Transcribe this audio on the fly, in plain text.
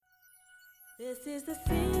This is the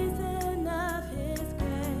season of His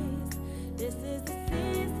grace. This is the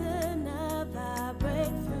season of our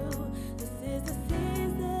breakthrough. This is the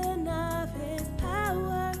season of His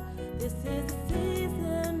power. This is the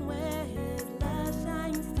season where His love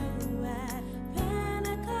shines through at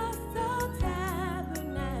Pentecostal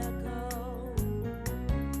Tabernacle,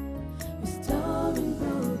 restoring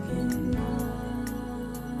broken love.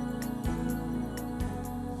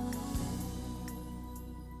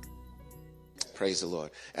 Praise the Lord.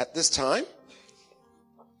 At this time,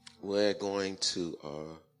 we're going to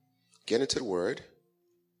get into the Word.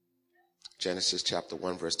 Genesis chapter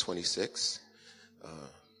 1, verse 26.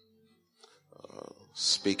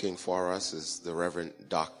 Speaking for us is the Reverend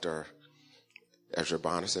Dr. Ezra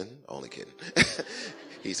Bonison. Only kidding.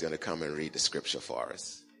 He's going to come and read the scripture for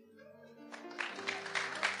us.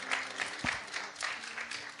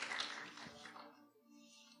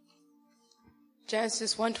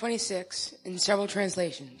 Genesis 1:26 in several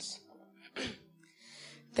translations.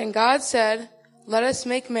 Then God said, "Let us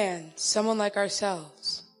make man, someone like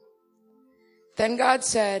ourselves." Then God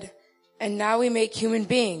said, "And now we make human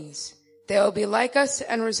beings. They will be like us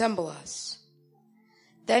and resemble us."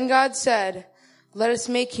 Then God said, "Let us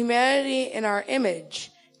make humanity in our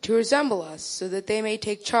image to resemble us so that they may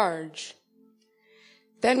take charge."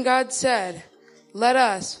 Then God said, "Let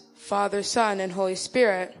us, Father, Son, and Holy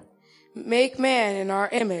Spirit, make man in our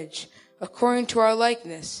image, according to our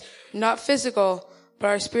likeness, not physical, but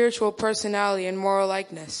our spiritual personality and moral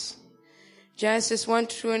likeness." Genesis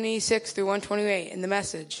 1:26 through 1:28 in the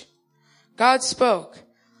Message. God spoke,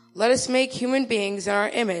 "Let us make human beings in our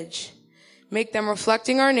image, make them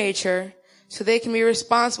reflecting our nature, so they can be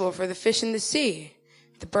responsible for the fish in the sea,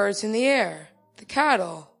 the birds in the air, the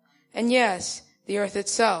cattle, and yes, the earth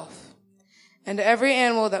itself, and every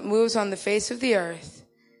animal that moves on the face of the earth."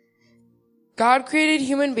 God created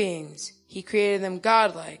human beings. He created them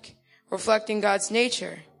godlike, reflecting God's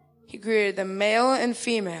nature. He created them male and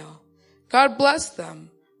female. God blessed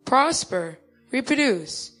them. Prosper,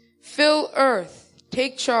 reproduce, fill earth,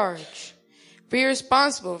 take charge. Be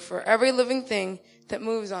responsible for every living thing that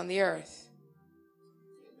moves on the earth.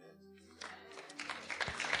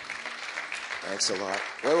 Thanks a lot.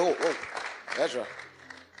 Whoa. Ezra,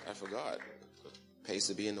 I forgot. Pays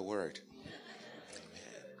to be in the Word.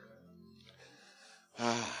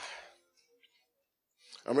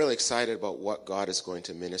 I'm really excited about what God is going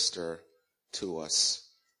to minister to us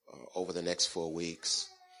over the next 4 weeks.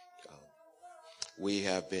 We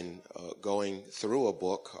have been going through a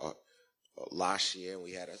book last year, and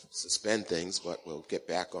we had to suspend things, but we'll get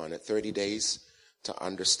back on it. 30 Days to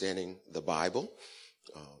Understanding the Bible.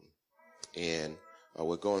 And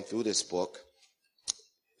we're going through this book.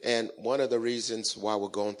 And one of the reasons why we're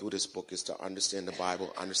going through this book is to understand the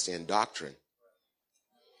Bible, understand doctrine.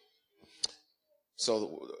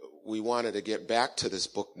 So we wanted to get back to this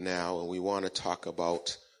book now, and we want to talk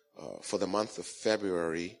about, for the month of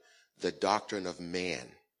February, the doctrine of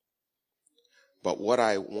man. But what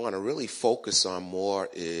I want to really focus on more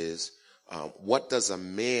is, what does a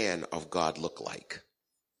man of God look like?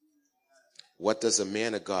 What does a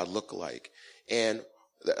man of God look like? And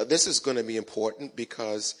this is going to be important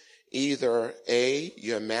because either A,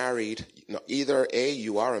 you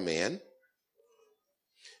are a man.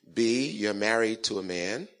 B, you're married to a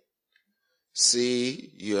man.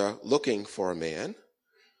 C, you're looking for a man.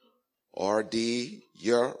 Or D,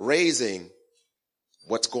 you're raising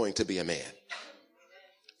what's going to be a man.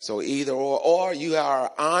 So either or you are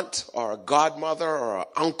an aunt or a godmother or an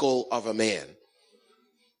uncle of a man.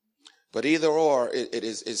 But either or,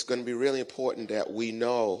 it's going to be really important that we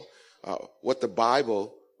know what the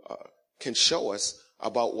Bible can show us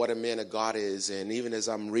about what a man of God is. And even as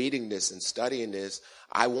I'm reading this and studying this,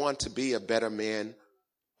 I want to be a better man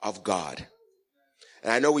of God.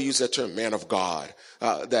 And I know we use that term, man of God.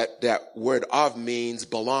 That word of means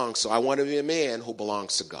belongs. So I want to be a man who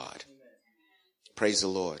belongs to God. Praise the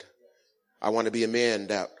Lord. I want to be a man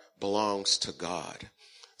that belongs to God.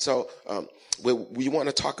 So we want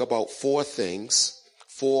to talk about 4 things,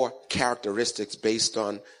 4 characteristics based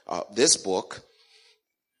on this book.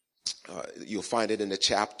 You'll find it in the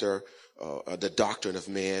chapter, The Doctrine of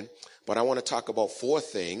Man. But I want to talk about 4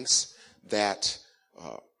 things that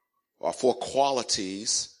are 4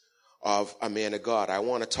 qualities of a man of God. I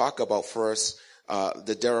want to talk about first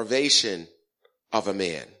the derivation of a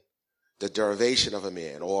man. The derivation of a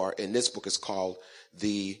man, or in this book it's called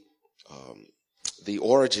the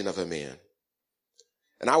origin of a man.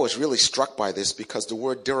 And I was really struck by this because the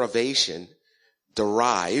word derivation,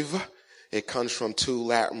 derive, it comes from 2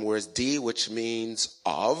 Latin words, de, which means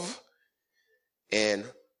of, and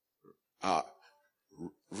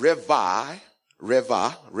revi,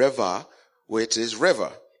 river, which is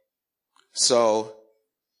river. So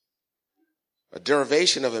a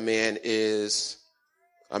derivation of a man is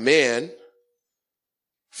a man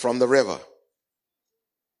from the river.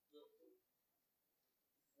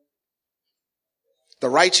 The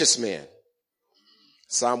righteous man,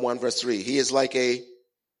 Psalm 1 verse 3, he is like a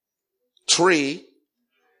tree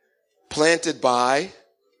planted by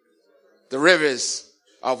the rivers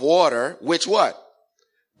of water, which what?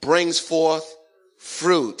 Brings forth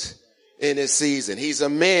fruit in his season. He's a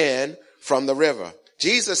man from the river.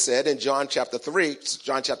 Jesus said in John chapter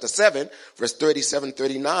 7, verse 37,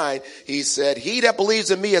 39, he said, he that believes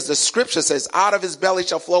in me, as the scripture says, out of his belly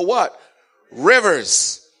shall flow what?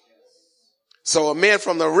 Rivers. So a man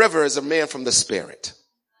from the river is a man from the Spirit.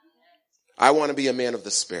 I want to be a man of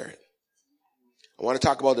the Spirit. I want to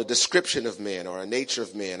talk about the description of man or a nature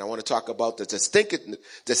of man. I want to talk about the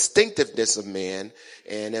distinctiveness of man,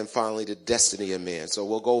 and then finally the destiny of man. So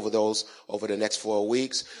we'll go over those over the next 4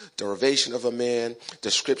 weeks. Derivation of a man,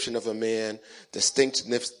 description of a man,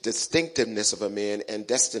 distinctiveness of a man, and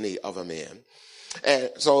destiny of a man.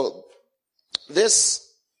 And so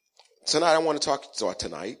this morning I want to talk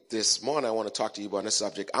to you about a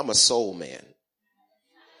subject. I'm a soul man.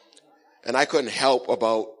 And I couldn't help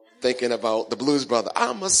about thinking about the Blues Brother.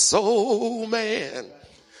 I'm a soul man.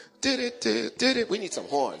 Did it. We need some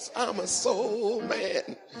horns. I'm a soul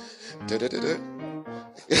man.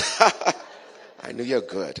 I knew you're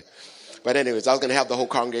good. But anyways, I was going to have the whole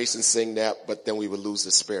congregation sing that, but then we would lose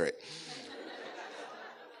the spirit.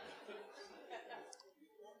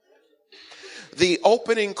 The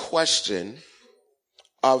opening question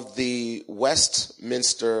of the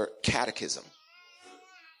Westminster Catechism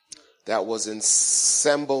that was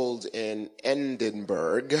assembled in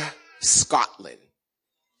Edinburgh, Scotland,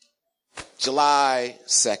 July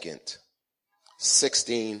 2nd,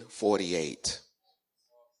 1648,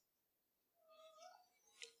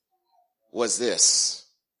 was this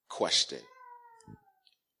question.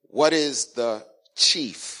 What is the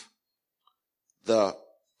chief, the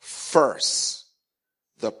first,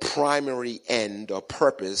 the primary end or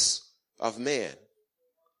purpose of man?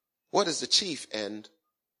 What is the chief end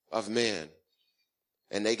of man?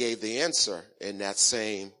 And they gave the answer in that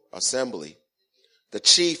same assembly. The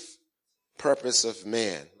chief purpose of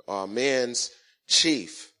man, or man's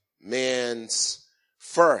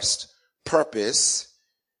first purpose,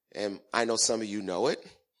 and I know some of you know it,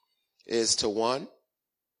 is to 1,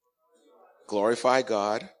 glorify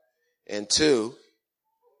God, and 2,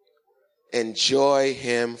 enjoy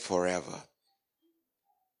him forever.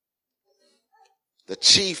 The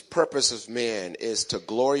chief purpose of man is to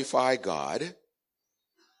glorify God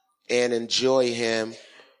and enjoy him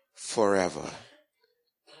forever.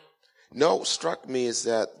 No, what struck me is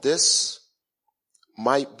that this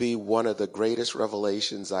might be one of the greatest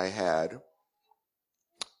revelations I had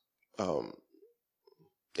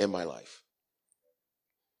in my life.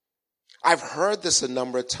 I've heard this a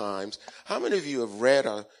number of times. How many of you have read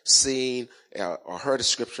or seen or heard a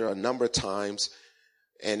scripture a number of times,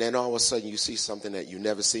 and then all of a sudden you see something that you've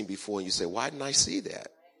never seen before, and you say, why didn't I see that?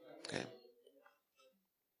 Okay.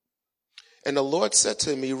 And the Lord said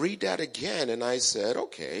to me, read that again. And I said,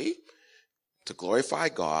 okay, to glorify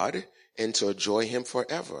God and to enjoy him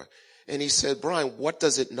forever. And he said, Brian, what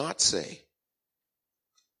does it not say?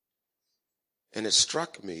 And it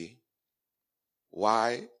struck me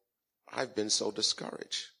why I've been so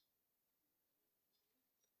discouraged.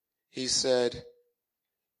 He said,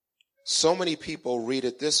 so many people read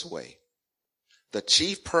it this way. The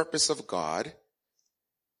chief purpose of God,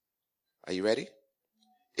 are you ready?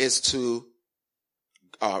 Is to,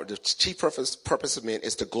 the chief purpose of man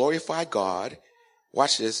is to glorify God,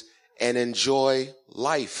 watch this, and enjoy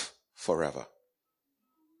life forever.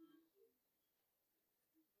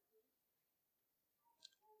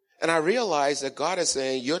 And I realized that God is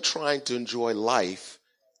saying, you're trying to enjoy life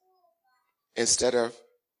instead of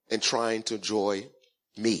trying to enjoy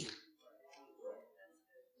me.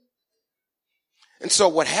 And so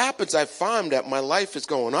what happens, I find that my life is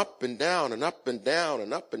going up and down and up and down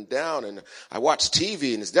and up and down. And I watch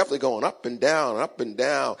TV and it's definitely going up and down and up and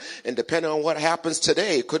down. And depending on what happens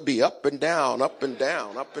today, it could be up and down, up and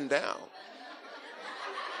down, up and down.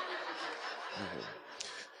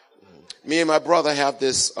 Me and my brother have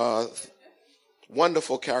this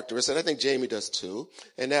wonderful characteristic, and I think Jamie does too,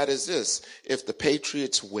 and that is this. If the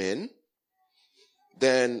Patriots win,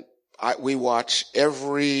 then we watch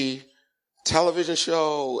every television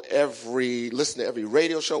show, listen to every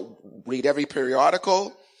radio show, read every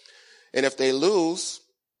periodical, and if they lose,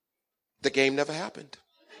 the game never happened.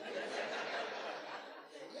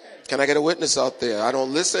 Can I get a witness out there? I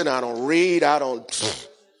don't listen. I don't read. I don't.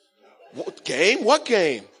 What game? What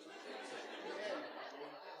game?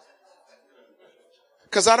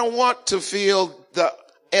 Because I don't want to feel the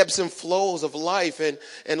ebbs and flows of life. And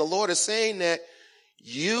the Lord is saying that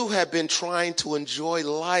you have been trying to enjoy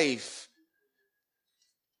life.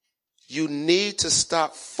 You need to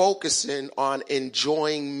stop focusing on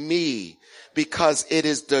enjoying me, because it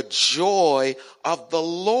is the joy of the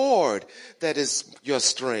Lord that is your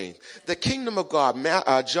strength. The kingdom of God,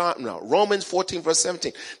 Romans 14 verse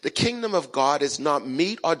 17. The kingdom of God is not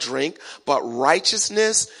meat or drink, but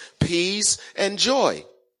righteousness, peace, and joy.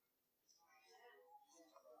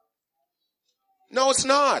 No, it's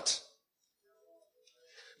not.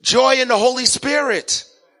 Joy in the Holy Spirit.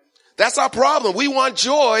 That's our problem. We want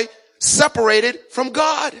joy separated from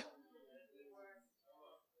God.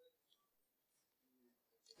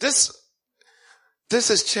 This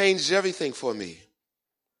has changed everything for me.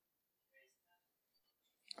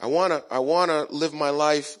 I want to live my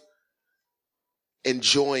life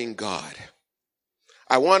enjoying God.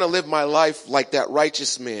 I want to live my life like that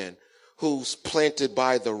righteous man who's planted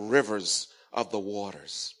by the rivers of the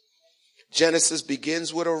waters. Genesis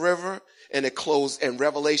begins with a river and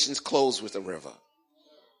Revelations close with a river.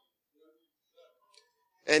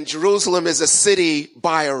 And Jerusalem is a city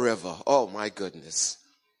by a river. Oh my goodness.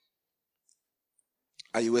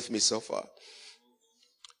 Are you with me so far?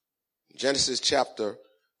 Genesis chapter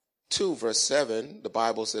 2 verse 7, the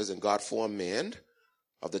Bible says, and God formed man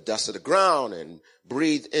of the dust of the ground and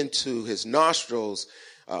breathed into his nostrils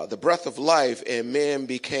the breath of life, and man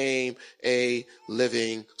became a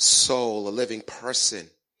living soul, a living person.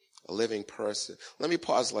 A living person. Let me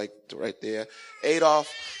pause right there.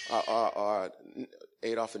 Adolf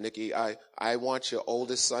and Nikki, I want your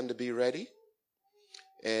oldest son to be ready.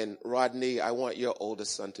 And Rodney, I want your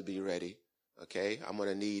oldest son to be ready. Okay? I'm going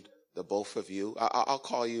to need the both of you. I'll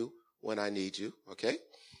call you when I need you. Okay?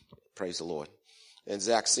 Praise the Lord. And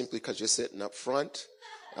Zach, simply because you're sitting up front,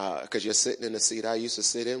 because you're sitting in the seat I used to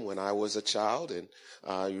sit in when I was a child. And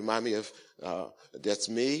you remind me of, that's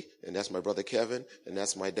me, and that's my brother Kevin, and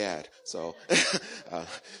that's my dad. So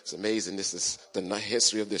it's amazing. This is the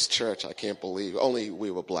history of this church. I can't believe. Only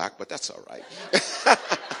we were black, but that's all right.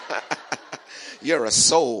 You're a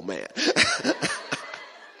soul man.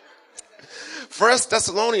 1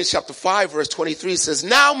 Thessalonians chapter 5 verse 23 says,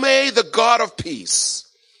 now may the God of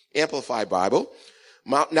peace, Amplified Bible,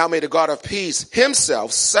 now may the God of peace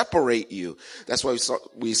himself separate you. That's why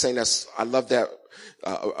we sang that. I love that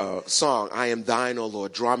song. I am thine, O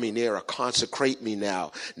Lord. Draw me nearer. Consecrate me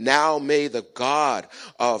now. Now may the God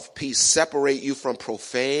of peace separate you from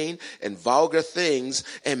profane and vulgar things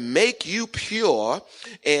and make you pure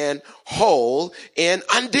and whole and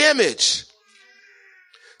undamaged,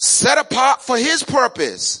 set apart for his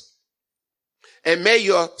purpose. And may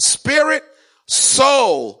your spirit,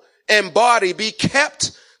 soul, and body be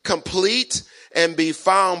kept complete and be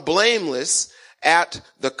found blameless at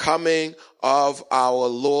the coming of our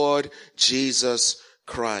Lord Jesus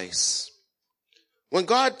Christ. When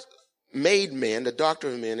God made man, the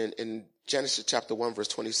doctrine of man, in Genesis chapter 1 verse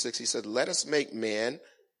 26, he said, let us make man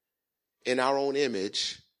in our own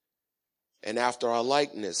image and after our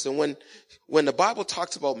likeness. And when the Bible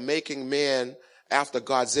talks about making man after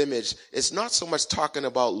God's image, it's not so much talking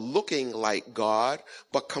about looking like God,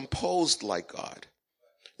 but composed like God.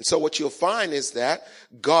 And so what you'll find is that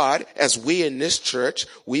God, as we in this church,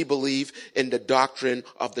 we believe in the doctrine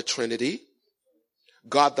of the Trinity.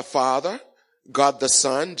 God the Father, God the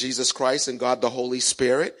Son, Jesus Christ, and God the Holy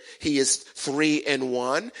Spirit. He is 3 in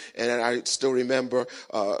 1. And I still remember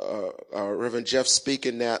Reverend Jeff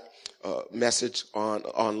speaking that message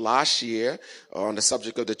on last year on the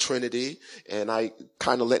subject of the Trinity, and I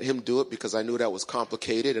kind of let him do it because I knew that was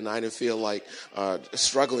complicated and I didn't feel like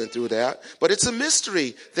struggling through that. But it's a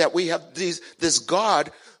mystery that we have this God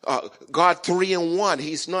 3 in 1.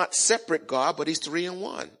 He's not separate God, but he's 3 in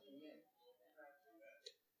 1.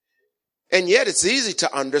 And yet it's easy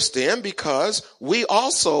to understand because we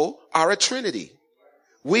also are a Trinity.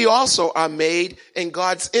 We also are made in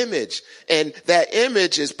God's image. And that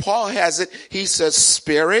image, as Paul has it, he says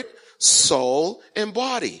spirit, soul, and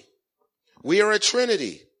body. We are a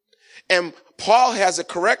Trinity. And Paul has it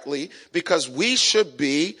correctly because we should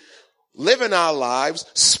be living our lives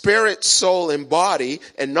spirit, soul, and body,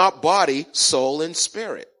 and not body, soul, and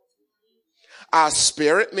spirit. Our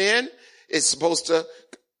spirit man is supposed to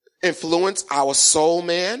influence our soul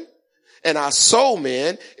man. And our soul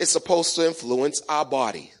man is supposed to influence our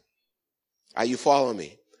body. Are you following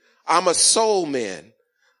me? I'm a soul man.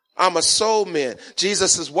 I'm a soul man.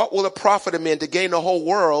 Jesus says, what will it profit a man to gain the whole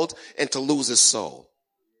world and to lose his soul?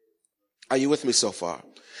 Are you with me so far?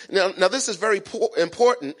 Now this is very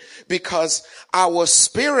important because our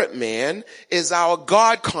spirit man is our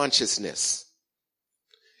God consciousness.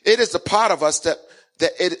 It is a part of us that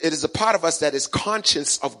it is a part of us that is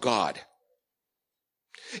conscious of God.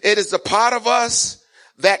 It is a part of us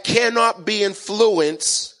that cannot be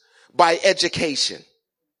influenced by education.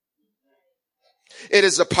 It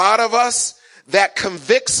is a part of us that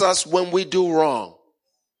convicts us when we do wrong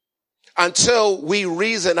until we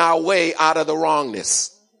reason our way out of the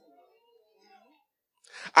wrongness.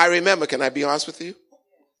 I remember, can I be honest with you?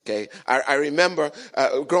 Okay. I remember,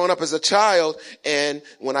 growing up as a child, and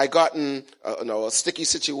when I got in, a sticky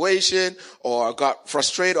situation or got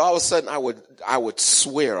frustrated, all of a sudden I would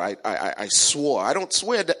swear. I swore. I didn't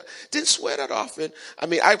swear that often. I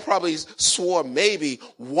mean, I probably swore maybe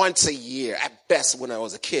once a year at best when I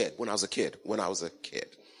was a kid.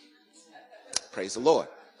 Praise the Lord.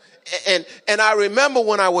 And I remember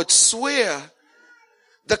when I would swear,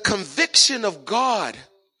 the conviction of God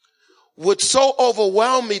would so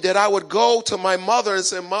overwhelm me that I would go to my mother and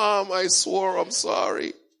say, Mom, I swore, I'm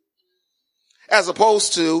sorry. As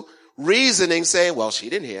opposed to reasoning, saying, well,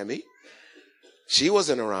 she didn't hear me. She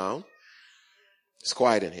wasn't around. It's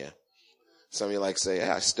quiet in here. Some of you like say,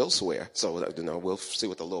 I still swear. So, we'll see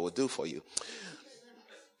what the Lord will do for you.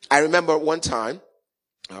 I remember one time,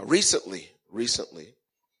 recently,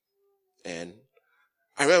 and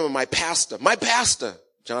I remember my pastor,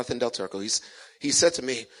 Jonathan Del Turco, he said to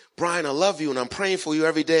me, Brian, I love you and I'm praying for you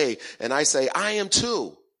every day. And I say, I am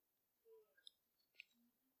too.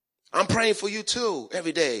 I'm praying for you too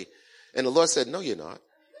every day. And the Lord said, no, you're not.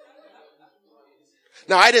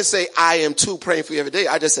 Now, I didn't say I am too praying for you every day.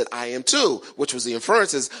 I just said I am too, which was the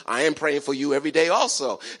inference is I am praying for you every day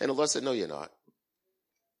also. And the Lord said, no, you're not.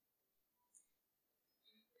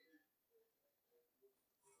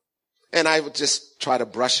 And I would just try to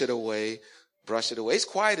brush it away. It's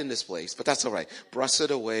quiet in this place, but that's all right. Brush it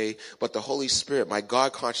away. But the Holy Spirit, my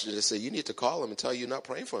God consciousness said, you need to call him and tell you you're not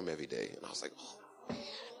praying for him every day. And I was like, oh.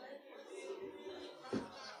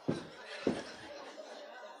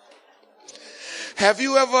 Have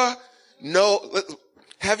you ever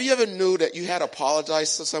knew that you had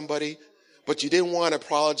apologized to somebody, but you didn't want to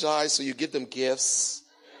apologize, so you give them gifts?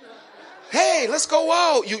 Hey, let's go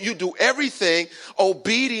out. You do everything.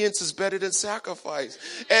 Obedience is better than sacrifice.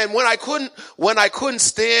 And when I couldn't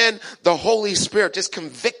stand the Holy Spirit just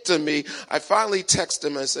convicting me, I finally texted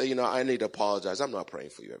him and said, I need to apologize. I'm not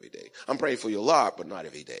praying for you every day. I'm praying for you a lot, but not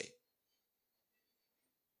every day.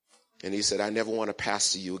 And he said, I never want to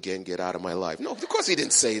pastor you again. Get out of my life. No, of course he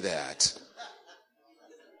didn't say that.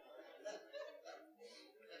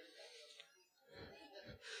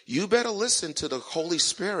 You better listen to the Holy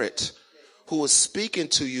Spirit who is speaking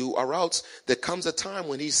to you, or else there comes a time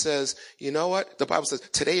when he says, you know what? The Bible says,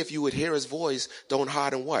 today if you would hear his voice, don't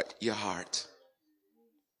harden what? Your heart.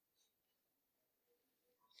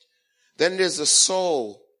 Then there's the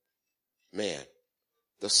soul man.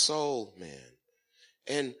 The soul man.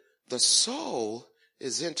 And the soul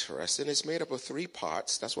is interesting. It's made up of 3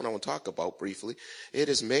 parts. That's what I want to talk about briefly. It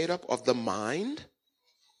is made up of the mind.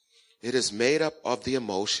 It is made up of the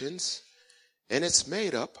emotions. And it's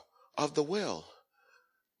made up of the will.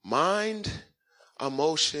 Mind,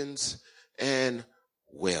 emotions, and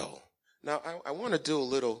will. Now, I want to do a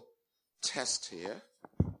little test here.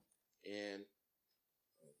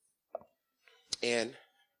 And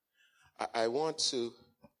I want to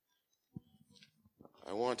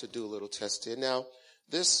do a little test here. Now,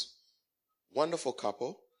 this wonderful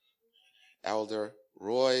couple, Elder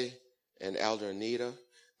Roy and Elder Anita,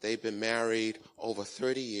 they've been married over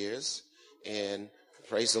 30 years. And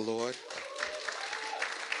praise the Lord.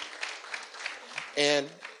 And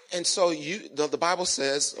so the Bible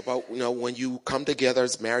says about, when you come together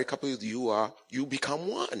as married couples, you become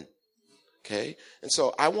one. Okay. And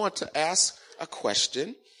so I want to ask a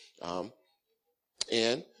question.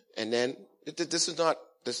 And then this is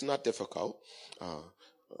not difficult.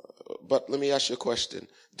 But let me ask you a question.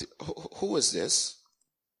 Who is this?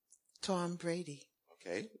 Tom Brady.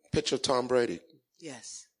 Okay. Picture Tom Brady.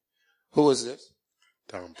 Yes. Who is this?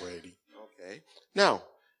 Tom Brady. Okay. Now,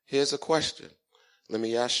 here's a question. Let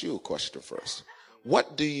me ask you a question first.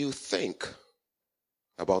 What do you think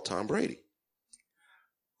about Tom Brady?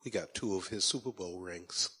 We got 2 of his Super Bowl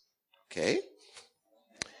rings. Okay.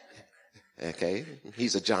 Okay.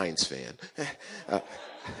 He's a Giants fan.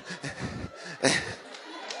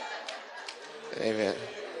 Amen.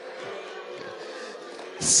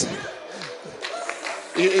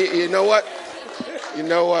 You know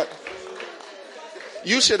what?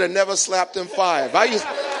 You should have never slapped him 5.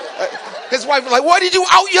 His wife was like, what did you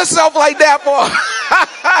out yourself like that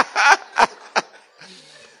for?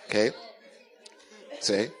 Okay?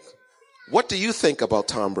 See? What do you think about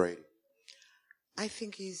Tom Brady? I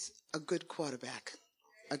think he's a good quarterback,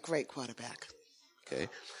 a great quarterback. Okay.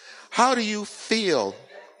 How do you feel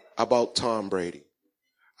about Tom Brady?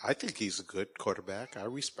 I think he's a good quarterback. I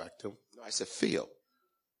respect him. I said feel.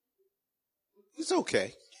 He's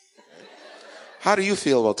okay. How do you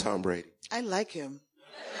feel about Tom Brady? I like him.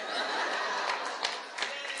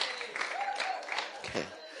 Okay.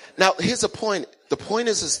 Now, here's the point. The point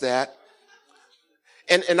is that,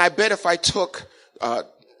 and I bet if I took, let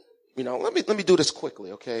me do this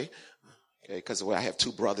quickly, okay? Okay, because I have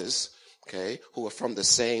two brothers, okay, who are from the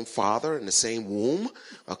same father and the same womb,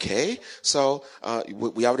 okay? So,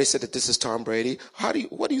 we already said that this is Tom Brady.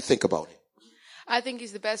 What do you think about him? I think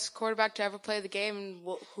he's the best quarterback to ever play the game and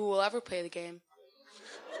who will ever play the game.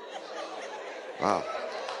 Wow.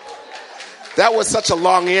 That was such a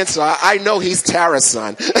long answer. I know he's Tara's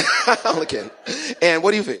son. I'm only kidding. And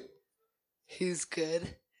what do you think? He's good.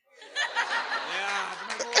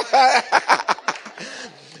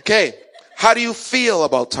 Okay. How do you feel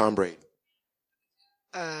about Tom Brady?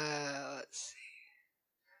 Let's see.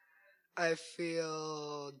 I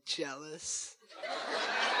feel jealous.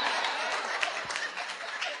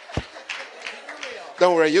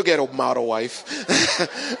 Don't worry, you'll get a model wife.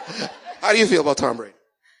 How do you feel about Tom Brady?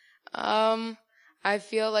 I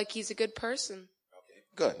feel like he's a good person.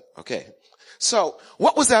 Good. Okay. So,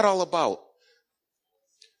 what was that all about?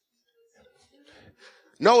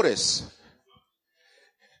 Notice,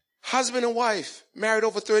 husband and wife, married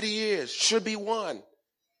over 30 years, should be one.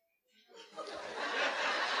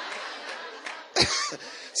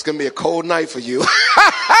 It's going to be a cold night for you.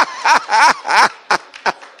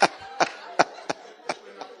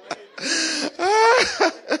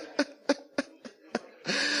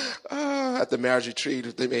 At the marriage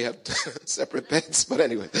retreat, they may have separate beds, but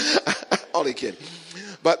anyway, only kidding.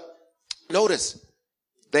 But notice,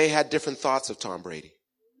 they had different thoughts of Tom Brady.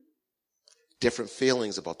 Different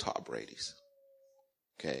feelings about Tom Brady's.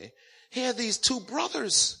 Okay. Here are these two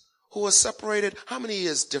brothers who are separated. How many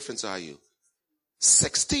years difference are you?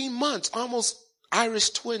 16 months, almost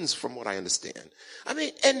Irish twins from what I understand. I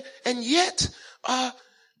mean, and yet,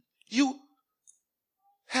 you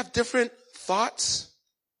have different thoughts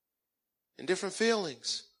and different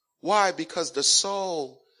feelings. Why? Because the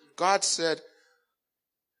soul, God said,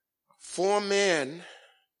 form man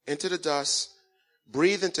into the dust,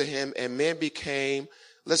 breathe into him, and man became,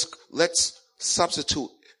 let's substitute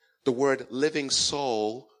the word living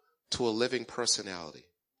soul to a living personality.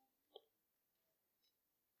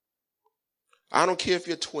 I don't care if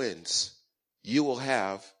you're twins, you will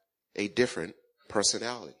have a different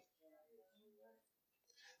personality.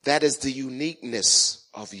 That is the uniqueness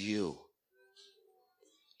of you.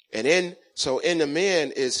 And in the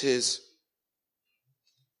man is his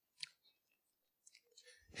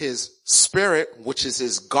spirit, which is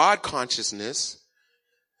his God consciousness.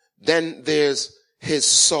 Then there's his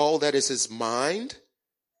soul, that is his mind,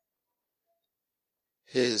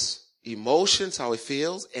 his emotions, how he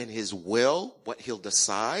feels, and his will, what he'll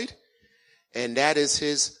decide. And that is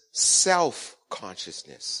his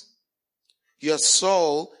self-consciousness. Your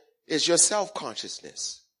soul is your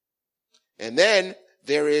self-consciousness. And then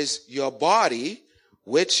there is your body,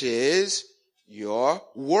 which is your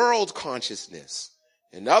world consciousness.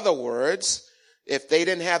 In other words, if they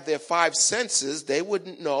didn't have their five senses, they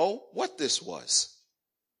wouldn't know what this was.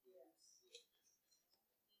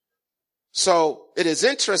 So it is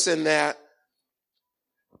interesting that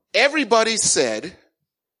everybody said,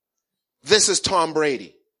 this is Tom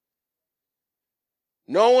Brady.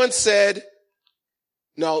 No one said,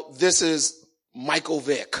 no, this is Michael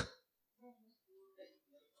Vick.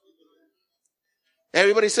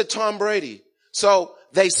 Everybody said Tom Brady. So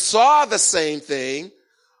they saw the same thing,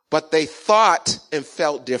 but they thought and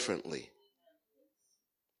felt differently.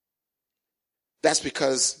 That's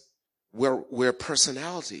because we're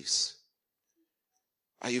personalities.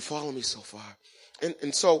 Are you following me so far?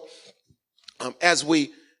 And so, as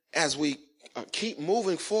we keep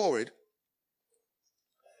moving forward,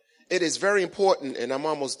 it is very important, and I'm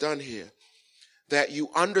almost done here, that you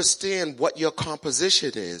understand what your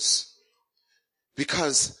composition is,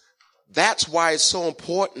 because that's why it's so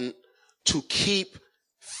important to keep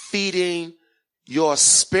feeding your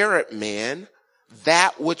spirit man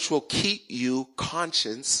that which will keep you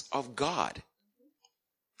conscious of God.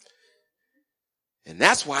 And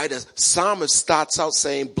that's why the psalmist starts out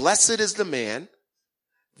saying, blessed is the man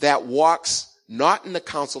that walks not in the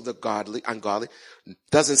counsel of the ungodly,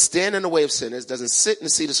 doesn't stand in the way of sinners, doesn't sit in the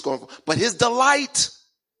seat of scornful, but his delight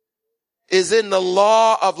is in the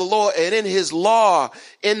law of the Lord, and in his law,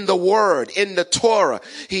 in the word, in the Torah.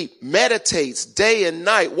 He meditates day and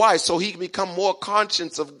night. Why? So he can become more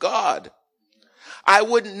conscious of God. I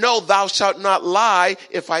wouldn't know thou shalt not lie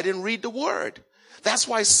if I didn't read the word. That's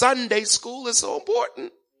why Sunday school is so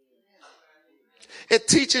important. It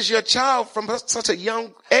teaches your child from such a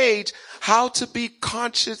young age how to be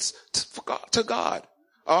conscious to God,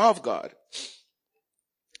 or of God.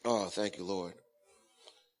 Oh, thank you, Lord.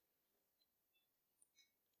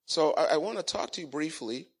 So I want to talk to you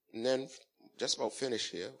briefly, and then just about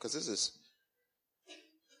finish here, because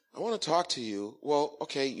I want to talk to you. Well,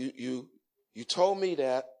 okay, you told me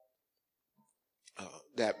that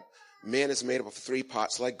that man is made up of 3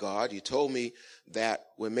 parts like God. You told me that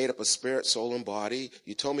we're made up of spirit, soul, and body.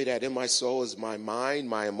 You told me that in my soul is my mind,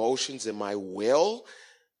 my emotions, and my will.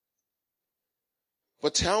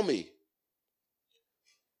 But tell me,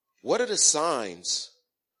 what are the signs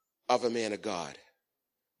of a man of God?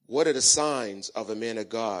 What are the signs of a man of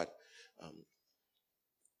God?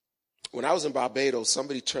 When I was in Barbados,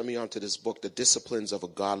 somebody turned me on to this book, The Disciplines of a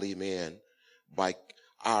Godly Man, by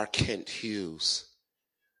R. Kent Hughes.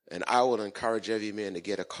 And I would encourage every man to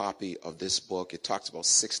get a copy of this book. It talks about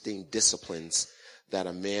 16 disciplines that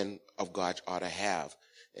a man of God ought to have.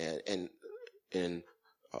 And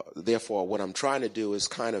therefore, what I'm trying to do is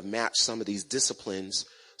kind of match some of these disciplines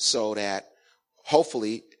so that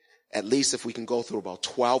hopefully, at least if we can go through about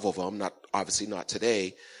 12 of them, obviously not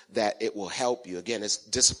today, that it will help you. Again, it's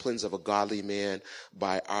Disciplines of a Godly Man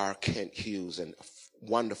by R. Kent Hughes, and a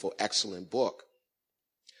wonderful, excellent book.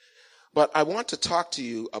 But I want to talk to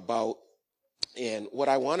you about, and what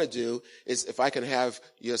I want to do is, if I can have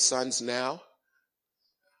your sons now.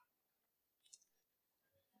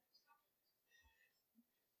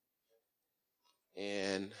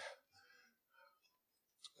 And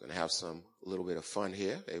I'm going to have a little bit of fun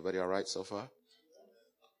here. Everybody all right so far?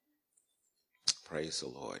 Praise the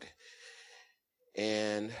Lord.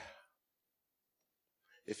 And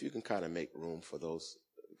if you can kind of make room for those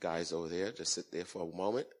guys over there, just sit there for a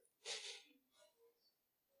moment.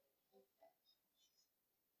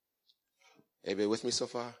 Everybody with me so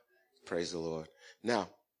far? Praise the Lord. Now,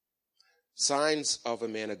 signs of a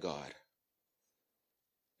man of God.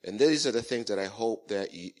 And these are the things that I hope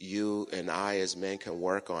that you and I as men can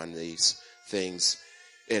work on, these things,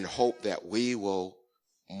 in hope that we will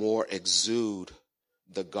more exude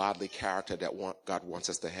the godly character that God wants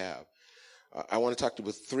us to have. I want to talk to you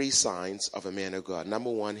with 3 signs of a man of God.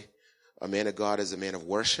 Number 1, a man of God is a man of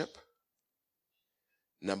worship.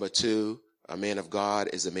 Number 2, a man of God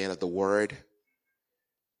is a man of the word.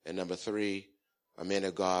 And number 3, a man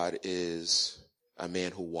of God is a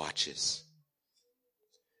man who watches.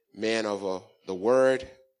 Man of the word,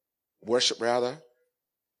 worship rather,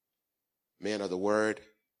 man of the word,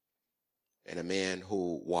 and a man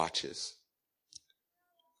who watches.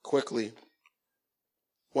 Quickly,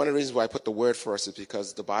 one of the reasons why I put the word first is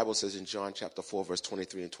because the Bible says in John chapter 4, verse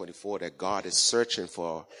 23 and 24, that God is searching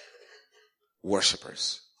for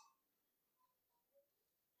worshipers.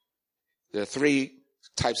 There are 3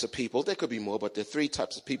 types of people. There could be more, but there are 3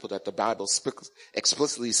 types of people that the Bible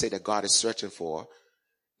explicitly say that God is searching for.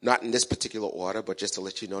 Not in this particular order, but just to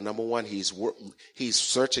let you know. Number 1, he's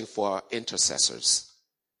searching for intercessors.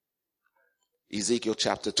 Ezekiel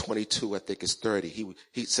chapter 22, I think it's 30.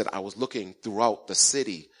 He said, I was looking throughout the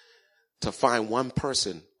city to find one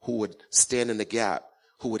person who would stand in the gap,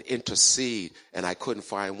 who would intercede, and I couldn't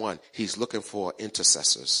find one. He's looking for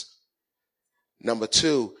intercessors. Number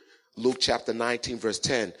 2, Luke chapter 19, verse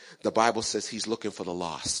 10, the Bible says he's looking for the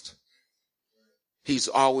lost. He's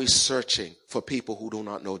always searching for people who do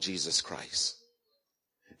not know Jesus Christ.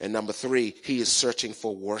 And number 3, he is searching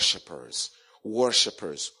for worshipers,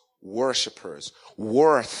 worth-shippers,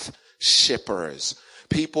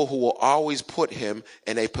 people who will always put him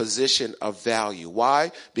in a position of value.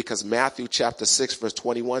 Why? Because Matthew chapter 6, verse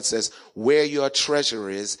 21 says, where your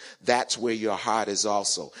treasure is, that's where your heart is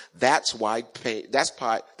also. That's why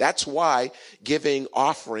giving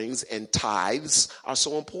offerings and tithes are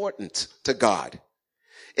so important to God.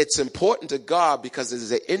 It's important to God because it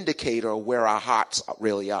is an indicator of where our hearts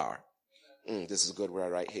really are. This is good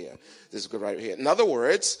right here. This is good right here. In other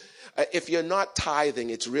words, if you're not tithing,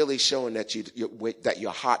 it's really showing that that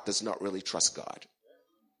your heart does not really trust God.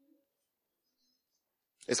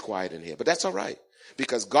 It's quiet in here, but that's all right.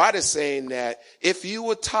 Because God is saying that if you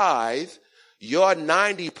would tithe, your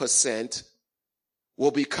 90%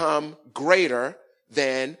 will become greater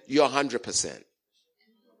than your 100%.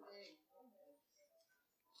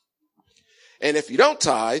 And if you don't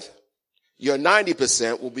tithe, your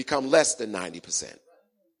 90% will become less than 90%.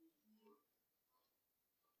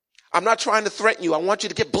 I'm not trying to threaten you. I want you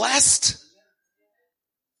to get blessed.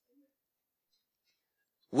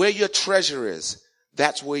 Where your treasure is,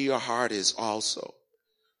 that's where your heart is also.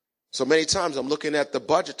 So many times I'm looking at the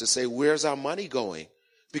budget to say, where's our money going?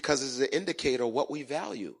 Because it's an indicator of what we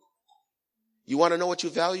value. You want to know what you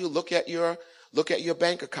value? Look at your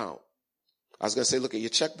bank account. I was going to say look at your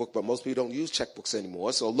checkbook, but most people don't use checkbooks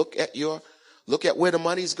anymore. So look at where the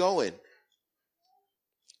money's going.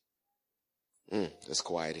 It's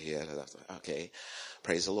quiet here. Okay.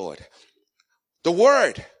 Praise the Lord. The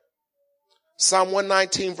word. Psalm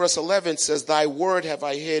 119 verse 11 says, thy word have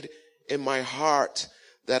I hid in my heart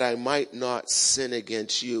that I might not sin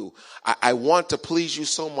against you. I want to please you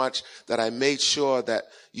so much that I made sure that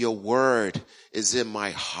your word is in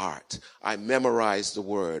my heart. I memorize the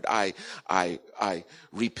word. I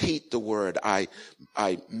repeat the word. I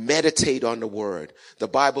meditate on the word. The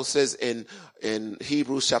Bible says in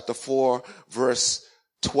Hebrews chapter 4 verse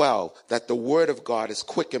 12 that the word of God is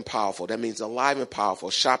quick and powerful. That means alive and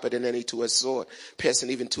powerful, sharper than any two-edged sword,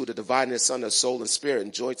 piercing even to the dividing asunder of soul and spirit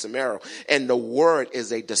and joints and marrow. And the word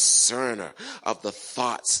is a discerner of the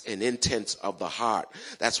thoughts and intents of the heart.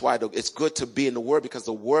 That's why it's good to be in the word, because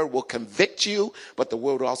the word will convict you, but the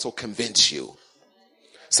word will also convince you.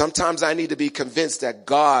 Sometimes I need to be convinced that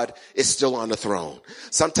God is still on the throne.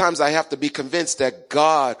 Sometimes I have to be convinced that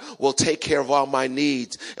God will take care of all my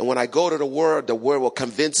needs. And when I go to the word will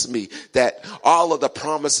convince me that all of the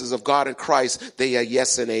promises of God in Christ, they are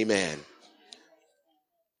yes and amen.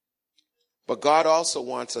 But God also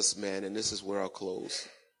wants us, man, and this is where I'll close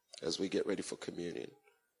as we get ready for communion.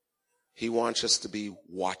 He wants us to be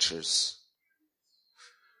watchers.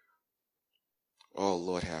 Oh,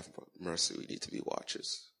 Lord, have mercy. We need to be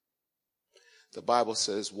watchers. The Bible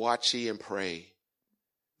says, watch ye and pray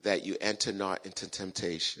that you enter not into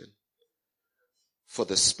temptation. For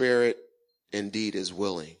the spirit indeed is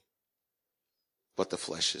willing, but the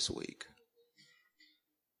flesh is weak.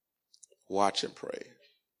 Watch and pray.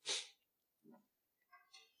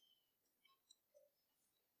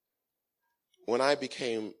 When I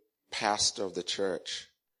became pastor of the church,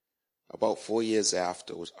 about 4 years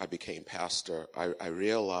after I became pastor, I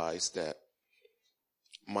realized that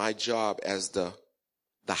my job as the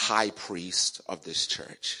high priest of this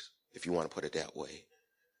church, if you want to put it that way,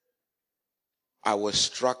 I was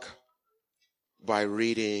struck by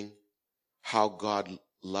reading how God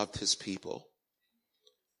loved his people.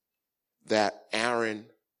 That Aaron,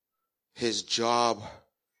 his job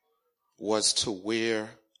was to wear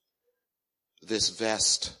this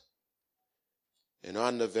vest. And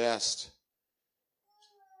on the vest,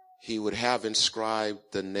 he would have inscribed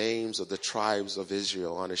the names of the tribes of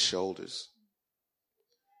Israel on his shoulders.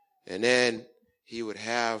 And then he would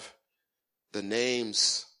have the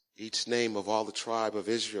names, each name of all the tribe of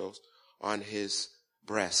Israel on his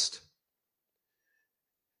breast.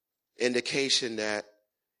 Indication that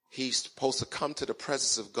he's supposed to come to the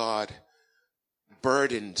presence of God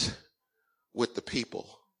burdened with the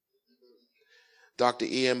people. Dr.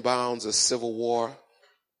 Ian Bounds, a Civil War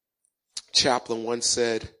chaplain, once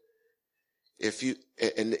said,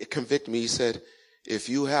 and it convicted me, he said, if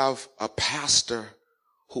you have a pastor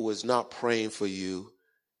who is not praying for you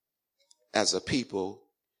as a people,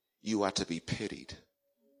 you are to be pitied.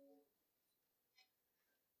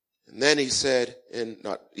 And then he said, and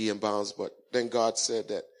not Ian Bounds, but then God said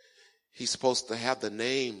that he's supposed to have the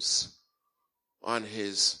names on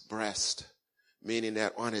his breast, meaning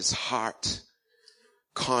that on his heart,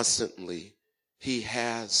 constantly, he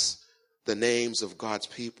has the names of God's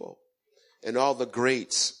people. And all the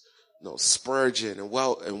greats, Spurgeon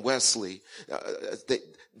and Wesley,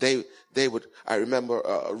 they would, I remember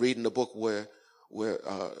reading the book where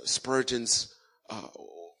Spurgeon's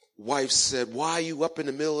wife said, why are you up in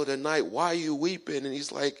the middle of the night? Why are you weeping? And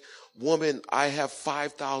he's like, woman, I have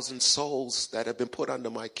 5,000 souls that have been put under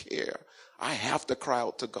my care. I have to cry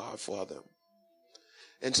out to God for them.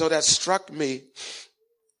 And so that struck me.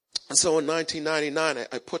 And so in 1999,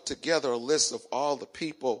 I put together a list of all the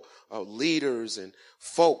people, leaders and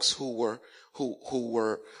folks who were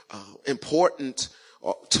important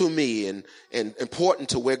to me and important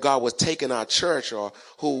to where God was taking our church, or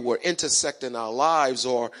who were intersecting our lives,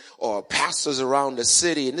 or pastors around the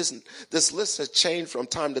city. And this list has changed from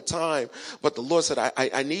time to time. But the Lord said,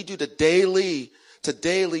 I need you to daily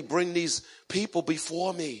bring these people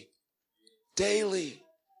before me. Daily.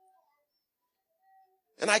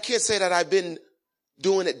 And I can't say that I've been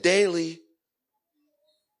doing it daily,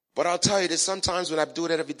 but I'll tell you that sometimes when I do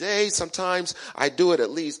it every day, sometimes I do it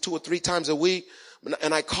at least 2 or 3 times a week.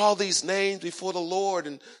 And I call these names before the Lord.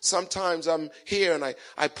 And sometimes I'm here and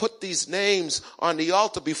I put these names on the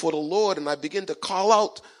altar before the Lord, and I begin to call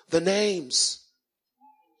out the names.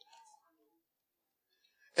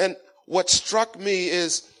 And what struck me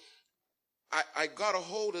is I got a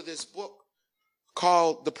hold of this book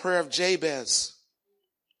called The Prayer of Jabez.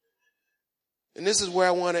 And this is where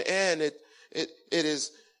I want to end. It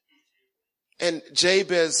is, and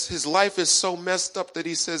Jabez, his life is so messed up that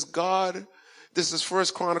he says, God, this is 1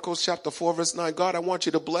 Chronicles chapter 4 verse 9. God, I want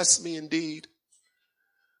you to bless me indeed.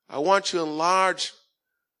 I want you to enlarge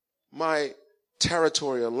my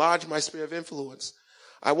territory, enlarge my sphere of influence.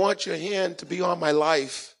 I want your hand to be on my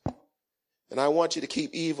life. And I want you to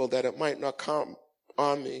keep evil that it might not come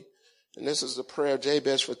on me. And this is the prayer of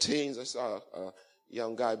Jabez for teens. I saw a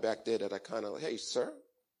young guy back there that I kind of, hey, sir,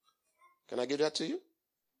 can I give that to you?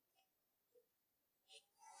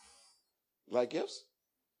 Like gifts?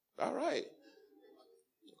 All right.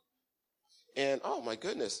 And, oh, my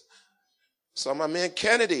goodness. So my man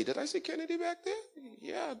Kennedy. Did I see Kennedy back there?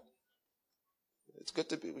 Yeah. It's good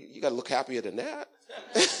to be. You got to look happier than that.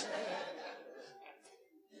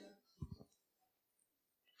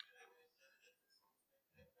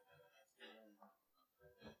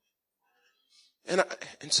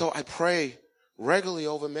 And so I pray regularly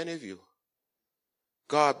over many of you.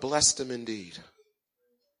 God bless them indeed.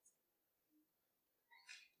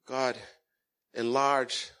 God,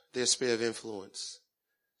 enlarge their sphere of influence.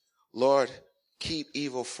 Lord, keep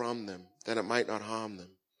evil from them, that it might not harm them.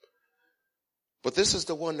 But this is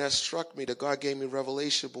the one that struck me, that God gave me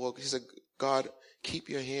revelation book. He said, God, keep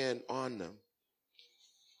your hand on them.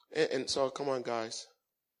 And so, come on, guys.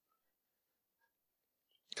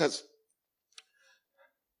 Because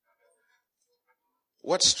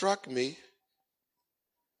what struck me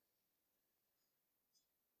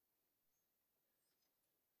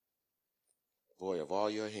boy, of all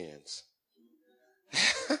your hands.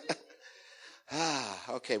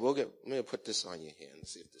 Okay, I'm going to put this on your hand and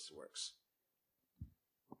see if this works.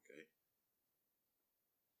 Okay.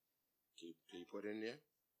 Can you put it in there?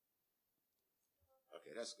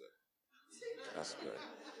 Okay, that's good. That's good.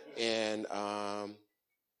 And,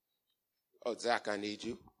 Zach, I need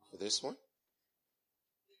you for this one.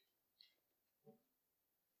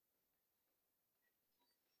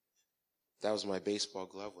 That was my baseball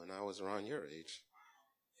glove when I was around your age.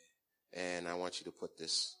 And I want you to put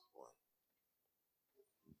this on.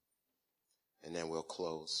 And then we'll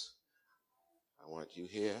close. I want you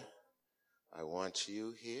here. I want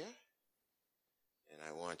you here. And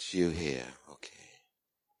I want you here. Okay.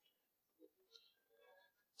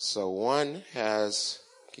 So one has,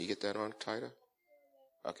 can you get that on tighter?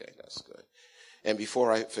 Okay, that's good. And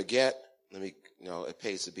before I forget, it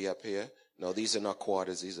pays to be up here. No, these are not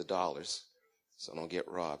quarters, these are dollars. So don't get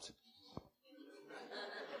robbed.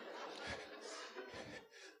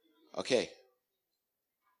 Okay.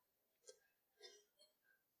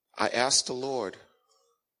 I asked the Lord,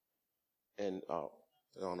 and I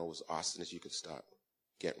don't know, it was Austin, if you could stop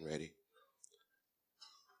getting ready.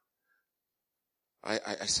 I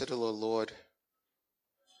said to the Lord,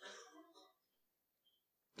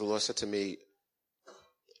 the Lord said to me,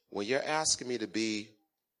 when you're asking me to be,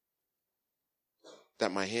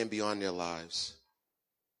 that my hand be on their lives,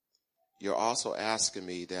 you're also asking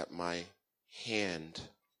me that my hand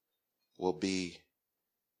will be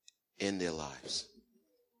in their lives.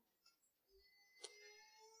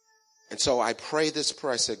 And so I pray this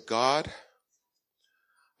prayer. I said, God,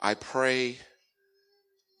 I pray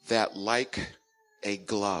that like a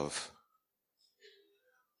glove,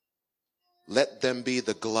 let them be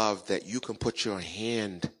the glove that you can put your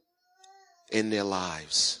hand in their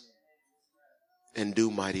lives and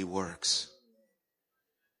do mighty works.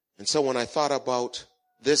 And so when I thought about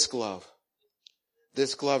this glove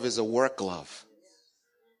is a work glove.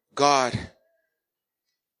 God,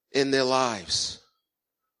 in their lives,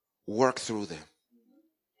 work through them.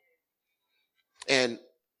 And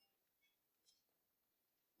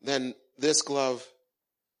then this glove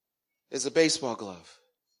is a baseball glove.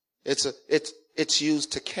 It's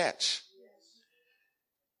used to catch.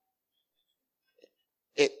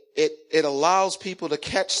 It allows people to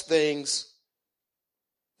catch things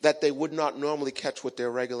that they would not normally catch with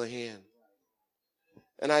their regular hand.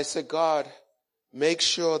 And I said, God, make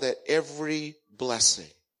sure that every blessing,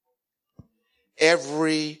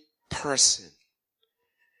 every person,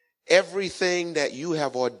 everything that you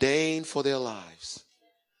have ordained for their lives,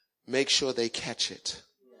 make sure they catch it.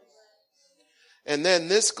 And then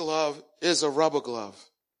this glove is a rubber glove.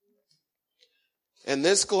 And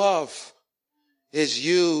this glove is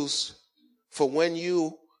used for when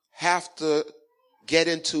you have to get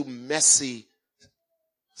into messy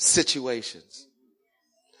situations.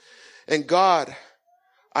 And God,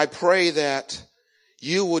 I pray that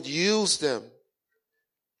you would use them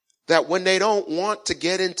that when they don't want to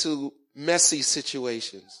get into messy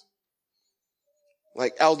situations,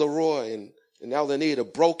 like Elder Roy and Elder Nita,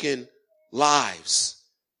 broken lives,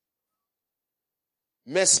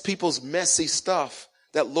 people's messy stuff,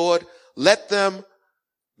 that Lord, let them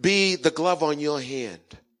be the glove on your hand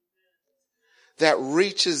that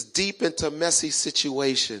reaches deep into messy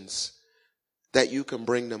situations, that you can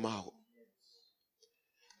bring them out.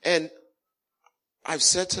 And I've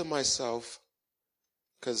said to myself,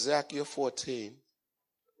 because Zach, you're 14.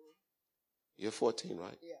 You're 14,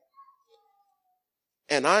 right? Yeah.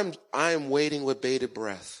 And I'm waiting with bated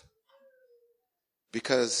breath,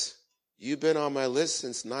 because you've been on my list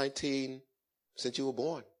since you were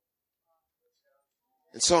born.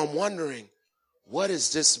 And so I'm wondering, what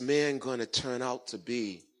is this man going to turn out to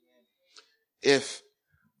be if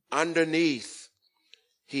underneath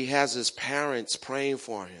he has his parents praying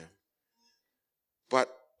for him,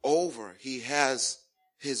 but over he has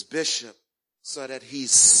his bishop, so that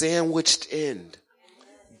he's sandwiched in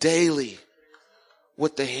daily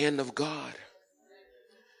with the hand of God.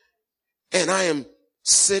 And I am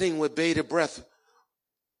sitting with bated breath,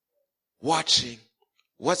 watching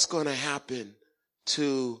what's going to happen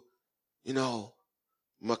to,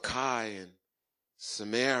 Makai and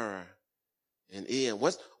Samara and Ian.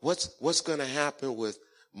 What's going to happen with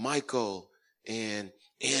Michael and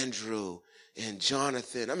Andrew and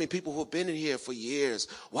Jonathan? I mean, people who've been in here for years.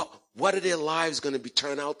 What are their lives going to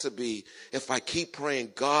turn out to be if I keep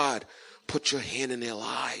praying, God, put your hand in their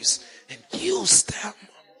lives and use them?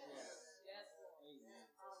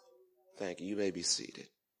 Thank you. You may be seated.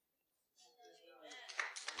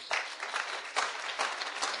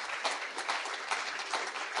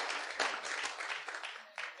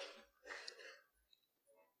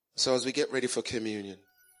 So as we get ready for communion,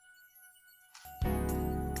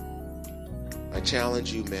 I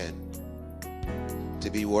challenge you men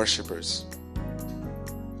to be worshipers,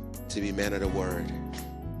 to be men of the word,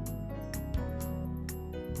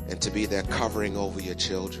 and to be that covering over your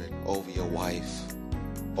children, over your wife,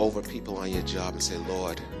 over people on your job, and say,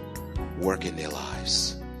 Lord, work in their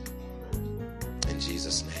lives. In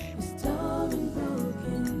Jesus' name.